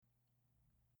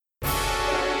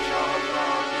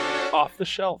Off the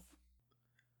Shelf.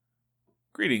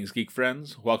 Greetings, geek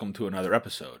friends. Welcome to another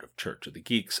episode of Church of the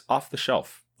Geeks Off the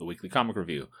Shelf, the weekly comic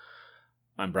review.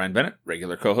 I'm Brian Bennett,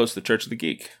 regular co-host of Church of the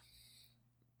Geek.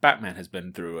 Batman has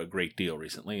been through a great deal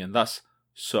recently, and thus,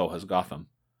 so has Gotham.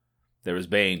 There was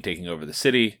Bane taking over the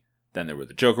city, then there were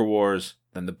the Joker Wars,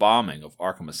 then the bombing of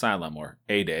Arkham Asylum, or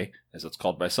A-Day, as it's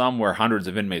called by some, where hundreds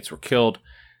of inmates were killed.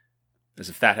 As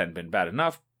if that hadn't been bad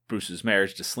enough, Bruce's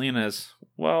marriage to Selina is,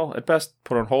 well, at best,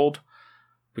 put on hold,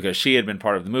 because she had been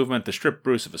part of the movement to strip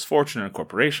Bruce of his fortune and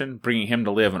corporation, bringing him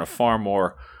to live in a far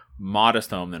more modest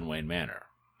home than Wayne Manor.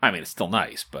 I mean, it's still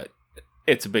nice, but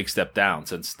it's a big step down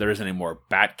since there isn't any more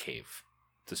Batcave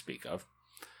to speak of.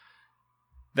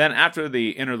 Then, after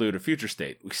the interlude of Future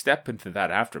State, we step into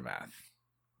that aftermath.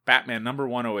 Batman number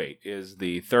 108 is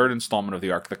the third installment of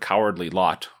the arc The Cowardly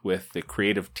Lot, with the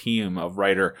creative team of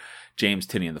writer James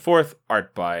Tynion IV,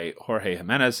 art by Jorge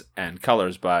Jimenez, and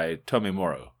colors by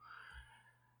Tomemoro.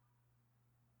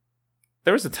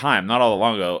 There was a time, not all that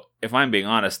long ago, if I'm being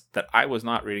honest, that I was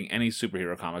not reading any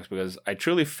superhero comics because I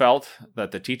truly felt that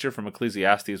the teacher from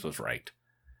Ecclesiastes was right.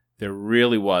 There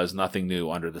really was nothing new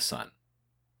under the sun.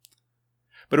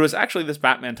 But it was actually this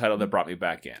Batman title that brought me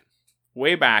back in.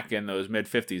 Way back in those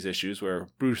mid-50s issues where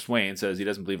Bruce Wayne says he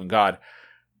doesn't believe in God,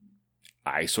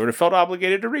 I sort of felt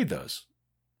obligated to read those.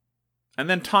 And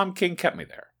then Tom King kept me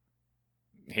there.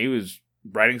 He was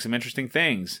writing some interesting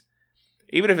things.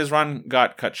 Even if his run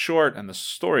got cut short and the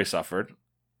story suffered,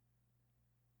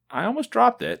 I almost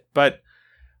dropped it. But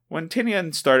when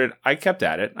Tynion started, I kept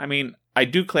at it. I mean, I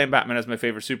do claim Batman as my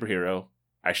favorite superhero.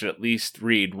 I should at least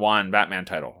read one Batman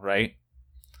title, right?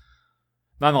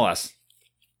 Nonetheless,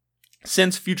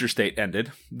 since Future State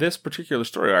ended, this particular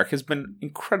story arc has been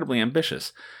incredibly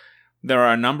ambitious. There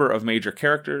are a number of major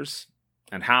characters,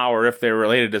 and how or if they're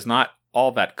related is not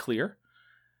all that clear.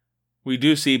 We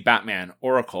do see Batman,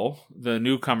 Oracle, the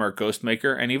newcomer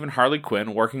Ghostmaker, and even Harley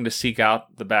Quinn working to seek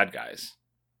out the bad guys.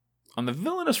 On the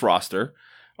villainous roster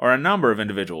are a number of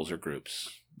individuals or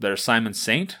groups. There's Simon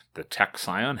Saint, the tech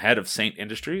scion, head of Saint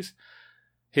Industries.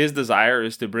 His desire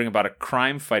is to bring about a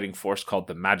crime-fighting force called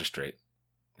the Magistrate.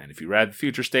 And if you read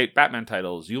Future State Batman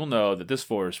titles, you'll know that this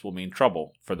force will mean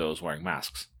trouble for those wearing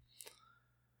masks.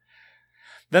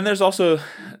 Then there's also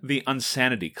the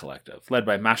Unsanity Collective, led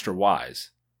by Master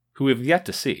Wise, who we have yet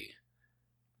to see.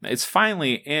 It's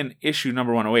finally in issue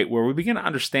number 108 where we begin to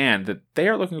understand that they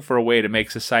are looking for a way to make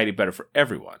society better for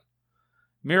everyone.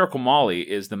 Miracle Molly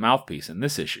is the mouthpiece in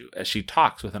this issue as she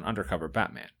talks with an undercover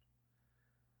Batman.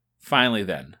 Finally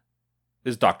then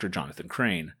is Dr. Jonathan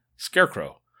Crane,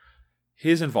 Scarecrow.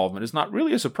 His involvement is not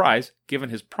really a surprise given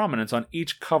his prominence on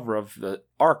each cover of the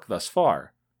arc thus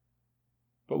far.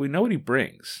 But we know what he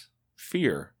brings.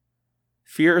 Fear.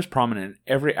 Fear is prominent in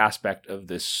every aspect of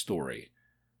this story.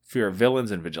 Fear of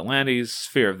villains and vigilantes,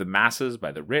 fear of the masses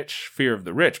by the rich, fear of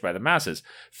the rich by the masses,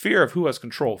 fear of who has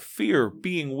control, fear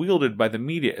being wielded by the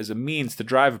media as a means to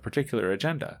drive a particular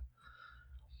agenda.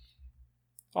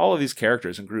 All of these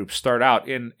characters and groups start out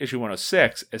in issue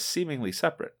 106 as seemingly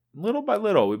separate. Little by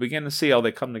little, we begin to see how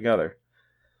they come together.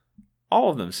 All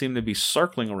of them seem to be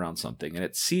circling around something, and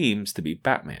it seems to be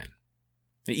Batman.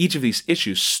 Each of these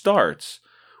issues starts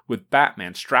with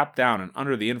Batman strapped down and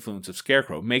under the influence of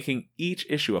Scarecrow, making each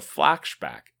issue a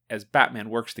flashback as Batman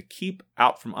works to keep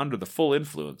out from under the full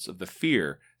influence of the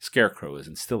fear Scarecrow is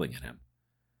instilling in him.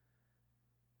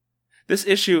 This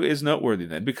issue is noteworthy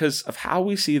then because of how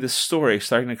we see this story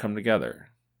starting to come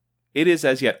together. It is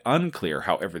as yet unclear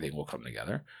how everything will come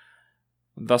together.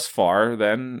 Thus far,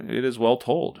 then, it is well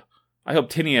told. I hope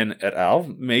Tynion et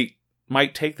al.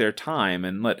 Might take their time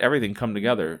and let everything come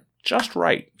together just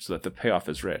right so that the payoff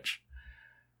is rich.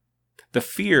 The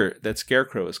fear that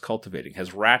Scarecrow is cultivating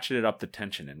has ratcheted up the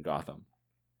tension in Gotham.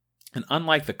 And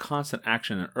unlike the constant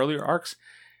action in earlier arcs,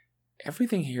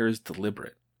 everything here is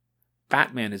deliberate.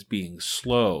 Batman is being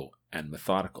slow and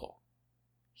methodical.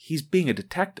 He's being a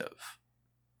detective.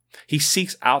 He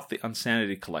seeks out the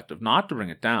Unsanity Collective, not to bring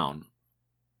it down,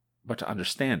 but to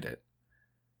understand it.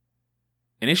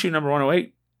 In issue number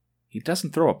 108, he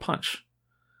doesn't throw a punch.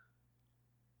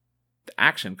 The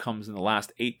action comes in the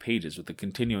last 8 pages with the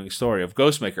continuing story of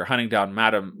Ghostmaker hunting down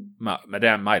Madame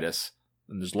Midas,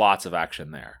 and there's lots of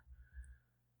action there.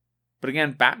 But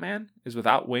again, Batman is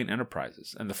without Wayne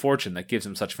Enterprises and the fortune that gives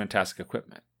him such fantastic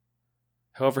equipment.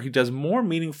 However, he does more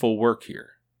meaningful work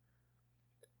here.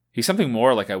 He's something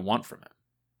more like I want from him,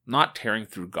 not tearing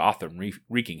through Gotham,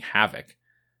 wreaking havoc.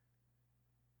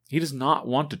 He does not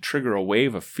want to trigger a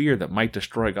wave of fear that might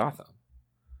destroy Gotham.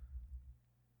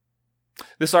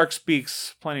 This arc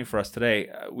speaks plenty for us today.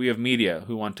 We have media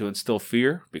who want to instill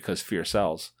fear because fear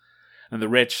sells. And the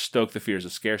rich stoke the fears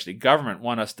of scarcity. Government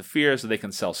want us to fear so they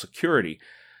can sell security.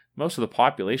 Most of the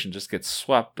population just gets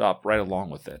swept up right along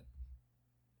with it.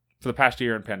 For the past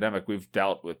year in pandemic, we've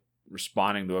dealt with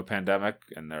responding to a pandemic,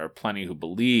 and there are plenty who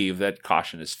believe that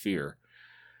caution is fear.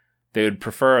 They would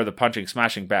prefer the punching,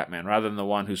 smashing Batman rather than the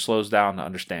one who slows down to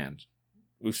understand.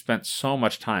 We've spent so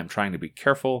much time trying to be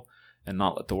careful and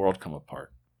not let the world come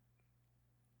apart.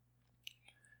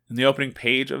 In the opening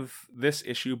page of this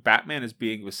issue, Batman is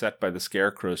being beset by the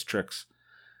Scarecrow's tricks.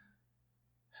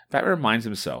 Batman reminds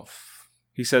himself.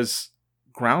 He says,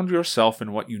 "Ground yourself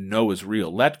in what you know is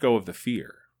real. Let go of the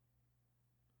fear."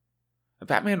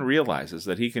 Batman realizes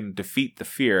that he can defeat the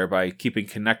fear by keeping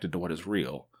connected to what is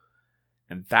real.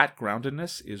 And that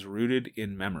groundedness is rooted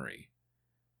in memory.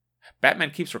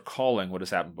 Batman keeps recalling what has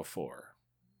happened before.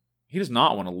 He does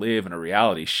not want to live in a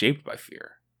reality shaped by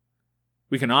fear.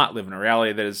 We cannot live in a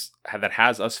reality that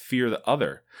has us fear the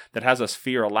other, that has us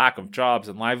fear a lack of jobs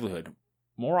and livelihood.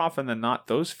 More often than not,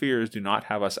 those fears do not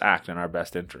have us act in our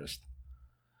best interest.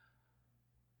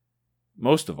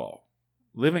 Most of all,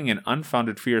 living in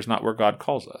unfounded fear is not where God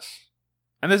calls us.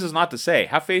 And this is not to say,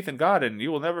 have faith in God and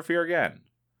you will never fear again.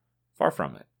 Far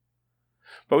from it.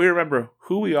 But we remember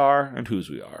who we are and whose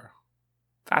we are.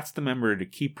 That's the memory to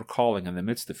keep recalling in the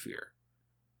midst of fear.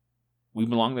 We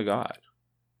belong to God.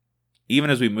 Even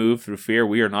as we move through fear,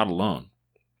 we are not alone.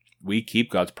 We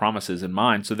keep God's promises in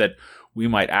mind so that we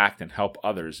might act and help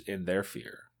others in their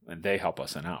fear, and they help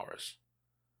us in ours.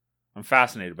 I'm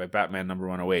fascinated by Batman number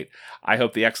 108. I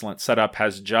hope the excellent setup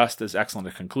has just as excellent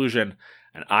a conclusion,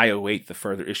 and I await the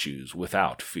further issues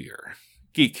without fear.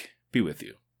 Geek, be with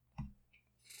you.